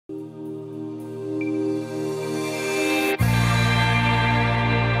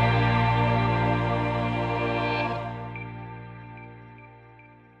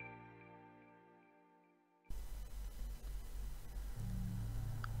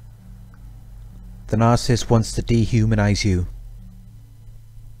The narcissist wants to dehumanize you.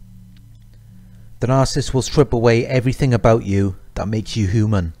 The narcissist will strip away everything about you that makes you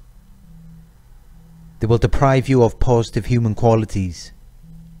human. They will deprive you of positive human qualities.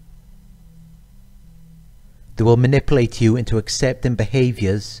 They will manipulate you into accepting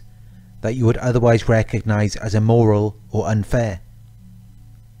behaviors that you would otherwise recognize as immoral or unfair.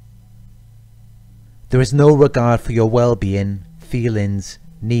 There is no regard for your well-being, feelings,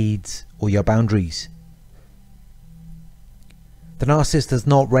 needs, or your boundaries. The narcissist does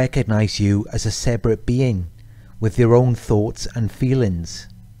not recognize you as a separate being with your own thoughts and feelings.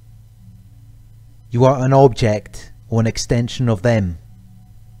 You are an object or an extension of them.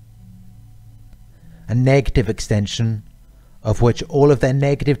 A negative extension of which all of their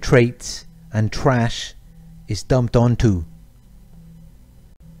negative traits and trash is dumped onto.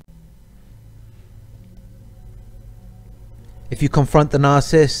 If you confront the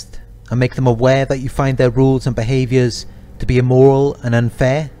narcissist and make them aware that you find their rules and behaviors to be immoral and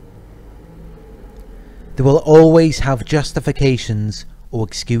unfair, they will always have justifications or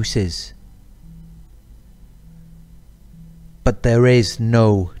excuses. But there is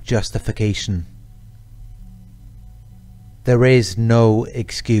no justification. There is no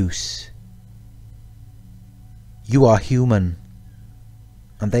excuse. You are human,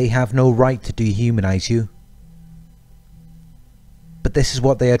 and they have no right to dehumanize you. But this is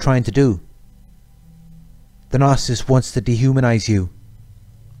what they are trying to do. The narcissist wants to dehumanize you.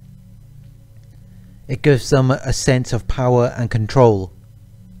 It gives them a sense of power and control.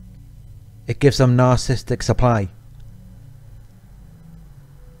 It gives them narcissistic supply.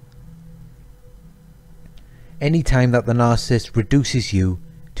 Any time that the narcissist reduces you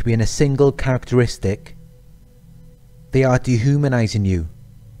to being a single characteristic, they are dehumanizing you.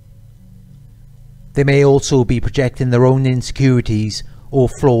 They may also be projecting their own insecurities or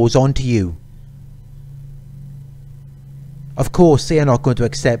flaws onto you. Of course, they are not going to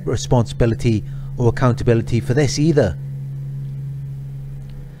accept responsibility or accountability for this either.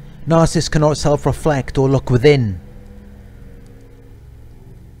 Narcissists cannot self-reflect or look within.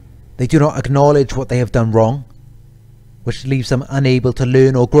 They do not acknowledge what they have done wrong, which leaves them unable to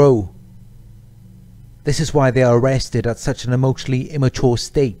learn or grow. This is why they are arrested at such an emotionally immature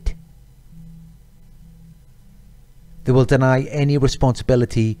state. They will deny any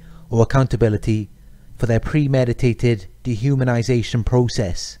responsibility or accountability for their premeditated dehumanization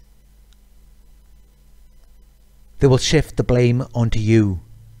process. They will shift the blame onto you.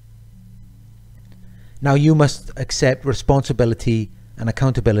 Now you must accept responsibility and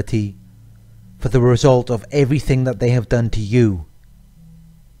accountability for the result of everything that they have done to you.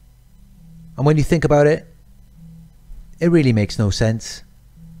 And when you think about it, it really makes no sense.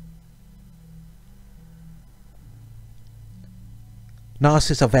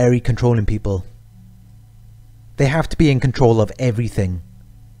 Narcissists are very controlling people. They have to be in control of everything.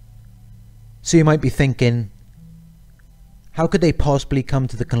 So you might be thinking, how could they possibly come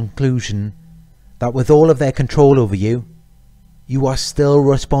to the conclusion that with all of their control over you, you are still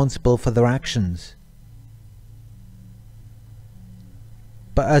responsible for their actions?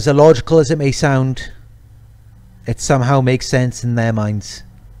 But as illogical as it may sound, it somehow makes sense in their minds.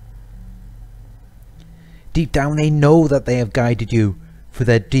 Deep down they know that they have guided you through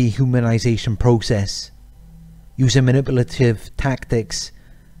their dehumanization process, using manipulative tactics,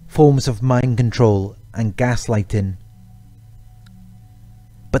 forms of mind control and gaslighting.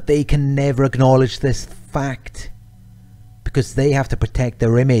 But they can never acknowledge this fact, because they have to protect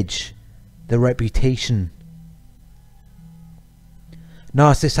their image, their reputation.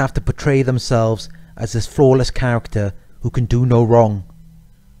 Narcissists have to portray themselves as this flawless character who can do no wrong.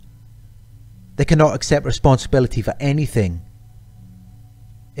 They cannot accept responsibility for anything.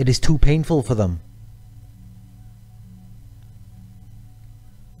 It is too painful for them.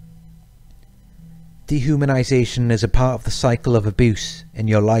 Dehumanization is a part of the cycle of abuse in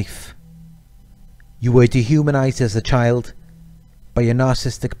your life. You were dehumanized as a child by your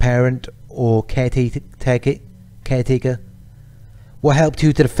narcissistic parent or caretaker. What helped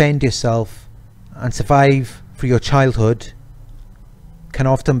you to defend yourself and survive through your childhood can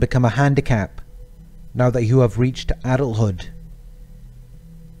often become a handicap now that you have reached adulthood.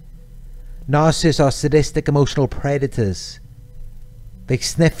 Narcissists are sadistic emotional predators. They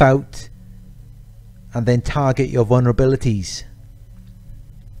sniff out and then target your vulnerabilities.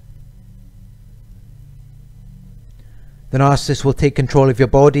 The narcissist will take control of your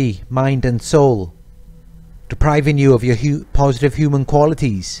body, mind and soul, depriving you of your positive human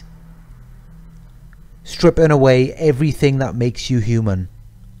qualities, stripping away everything that makes you human.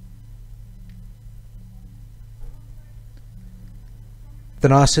 The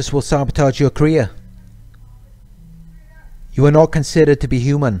narcissist will sabotage your career, You are not considered to be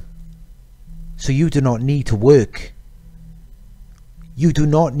human, so you do not need to work. You do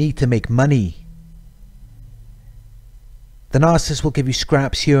not need to make money. The narcissist will give you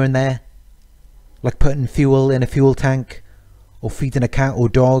scraps here and there, like putting fuel in a fuel tank or feeding a cat or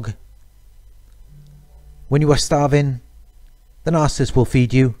dog. When you are starving, the narcissist will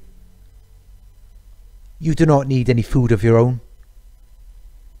feed you. You do not need any food of your own.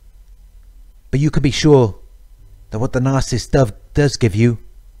 But you can be sure that what the narcissist does give you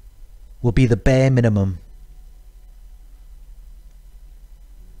will be the bare minimum.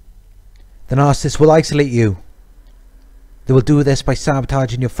 The narcissist will isolate you. They will do this by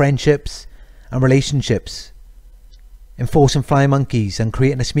sabotaging your friendships and relationships, enforcing flying monkeys and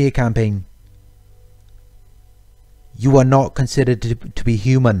creating a smear campaign. You are not considered to be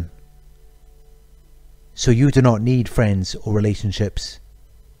human, so you do not need friends or relationships.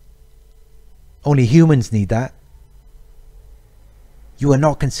 Only humans need that. You are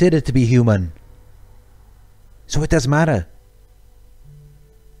not considered to be human, so it doesn't matter.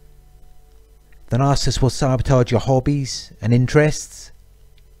 The narcissist will sabotage your hobbies and interests.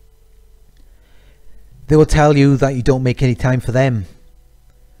 They will tell you that you don't make any time for them,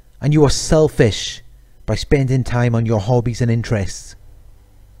 and you are selfish by spending time on your hobbies and interests.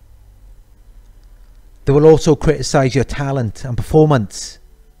 They will also criticize your talent and performance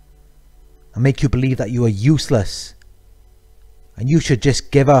and make you believe that you are useless and you should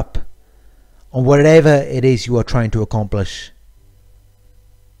just give up on whatever it is you are trying to accomplish.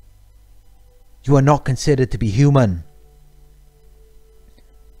 You are not considered to be human.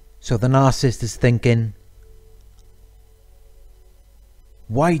 So the narcissist is thinking,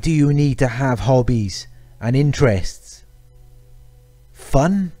 why do you need to have hobbies and interests?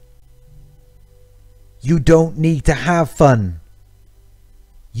 Fun? You don't need to have fun.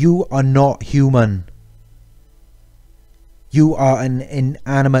 You are not human. You are an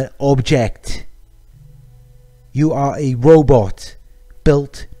inanimate object. You are a robot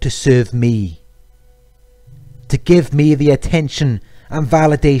built to serve me, to give me the attention and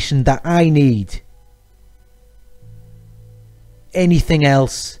validation that I need. Anything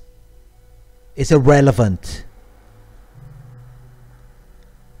else is irrelevant.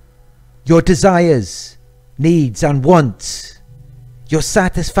 Your desires, needs and wants, your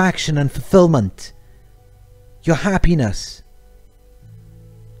satisfaction and fulfillment, your happiness,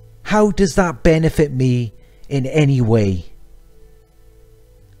 how does that benefit me in any way?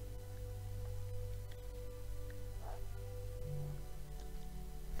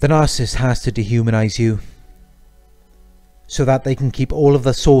 The narcissist has to dehumanize you so that they can keep all of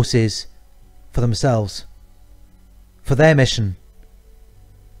the sources for themselves, for their mission.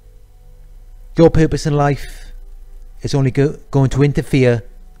 Your purpose in life is only going to interfere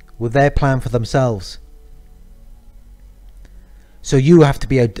with their plan for themselves. So you have to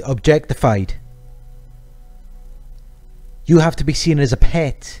be objectified. You have to be seen as a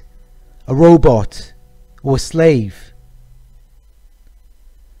pet, a robot, or a slave.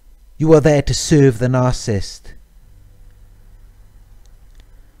 You are there to serve the narcissist.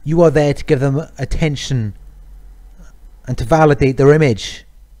 You are there to give them attention and to validate their image.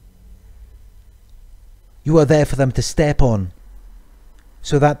 You are there for them to step on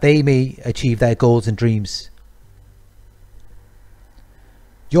so that they may achieve their goals and dreams.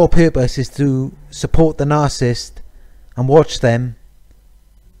 Your purpose is to support the narcissist and watch them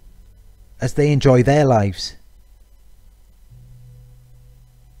as they enjoy their lives.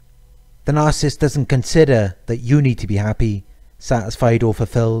 The narcissist doesn't consider that you need to be happy, satisfied or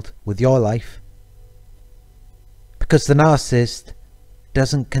fulfilled with your life, because the narcissist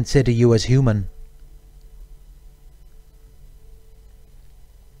doesn't consider you as human.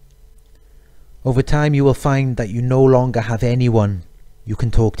 Over time you will find that you no longer have anyone you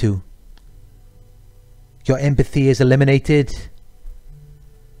can talk to. Your empathy is eliminated,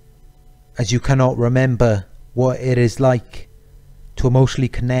 as you cannot remember what it is like to emotionally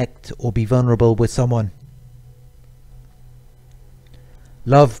connect or be vulnerable with someone.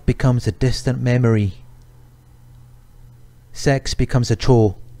 Love becomes a distant memory. Sex becomes a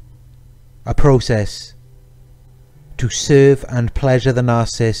chore, a process to serve and pleasure the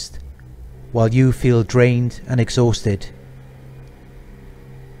narcissist while you feel drained and exhausted.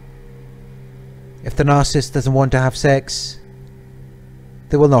 If the narcissist doesn't want to have sex,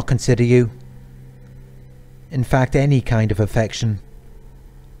 they will not consider you. In fact, any kind of affection.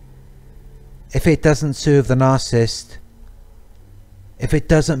 If it doesn't serve the narcissist, if it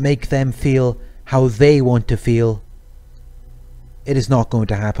doesn't make them feel how they want to feel, it is not going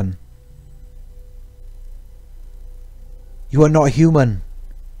to happen. You are not human.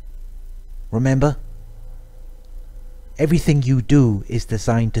 Remember? Everything you do is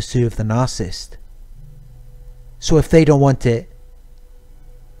designed to serve the narcissist. So if they don't want it,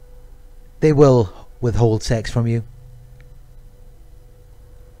 they will withhold sex from you,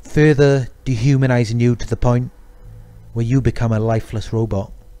 further dehumanizing you to the point where you become a lifeless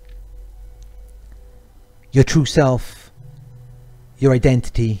robot. Your true self, your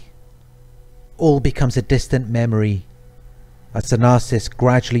identity, all becomes a distant memory as the narcissist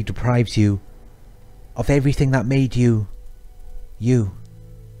gradually deprives you of everything that made you, you.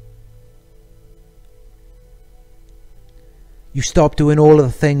 You stop doing all of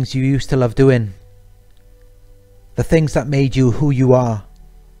the things you used to love doing. The things that made you who you are.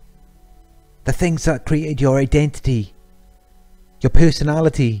 The things that created your identity, your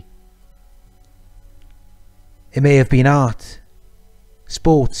personality. It may have been art,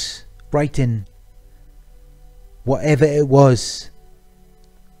 sports, writing. Whatever it was,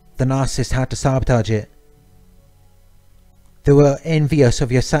 the narcissist had to sabotage it. They were envious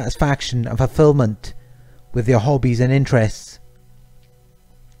of your satisfaction and fulfillment with your hobbies and interests.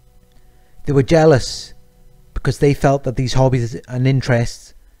 They were jealous because they felt that these hobbies and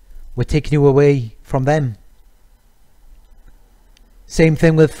interests were taking you away from them. Same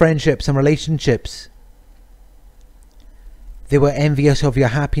thing with friendships and relationships. They were envious of your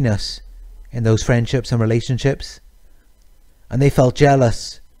happiness in those friendships and relationships, and they felt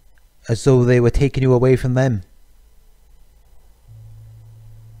jealous as though they were taking you away from them.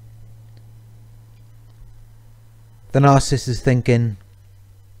 The narcissist is thinking,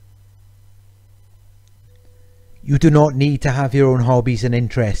 you do not need to have your own hobbies and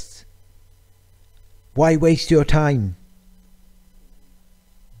interests. Why waste your time?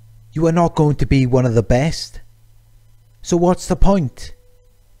 You are not going to be one of the best. So what's the point?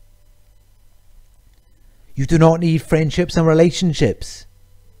 You do not need friendships and relationships.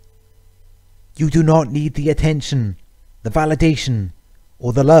 You do not need the attention, the validation,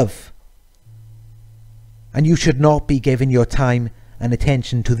 or the love. And you should not be giving your time and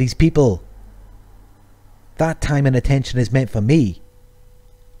attention to these people. That time and attention is meant for me.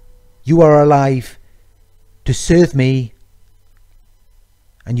 You are alive to serve me,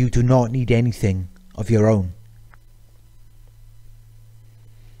 and you do not need anything of your own.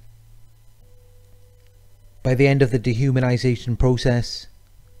 By the end of the dehumanization process,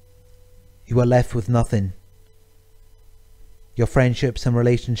 you are left with nothing. Your friendships and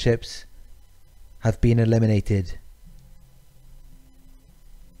relationships have been eliminated.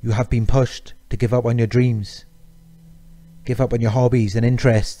 You have been pushed to give up on your dreams, give up on your hobbies and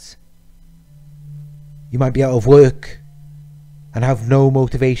interests. You might be out of work and have no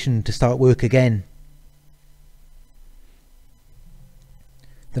motivation to start work again.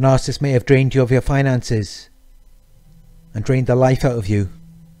 The narcissist may have drained you of your finances and drained the life out of you,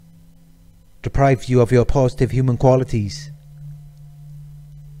 deprived you of your positive human qualities,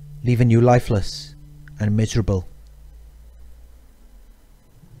 leaving you lifeless and miserable.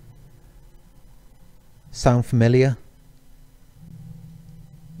 Sound familiar?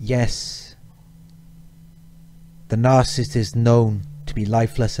 Yes. The narcissist is known to be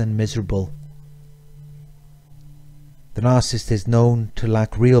lifeless and miserable. The narcissist is known to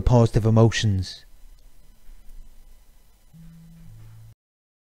lack real positive emotions.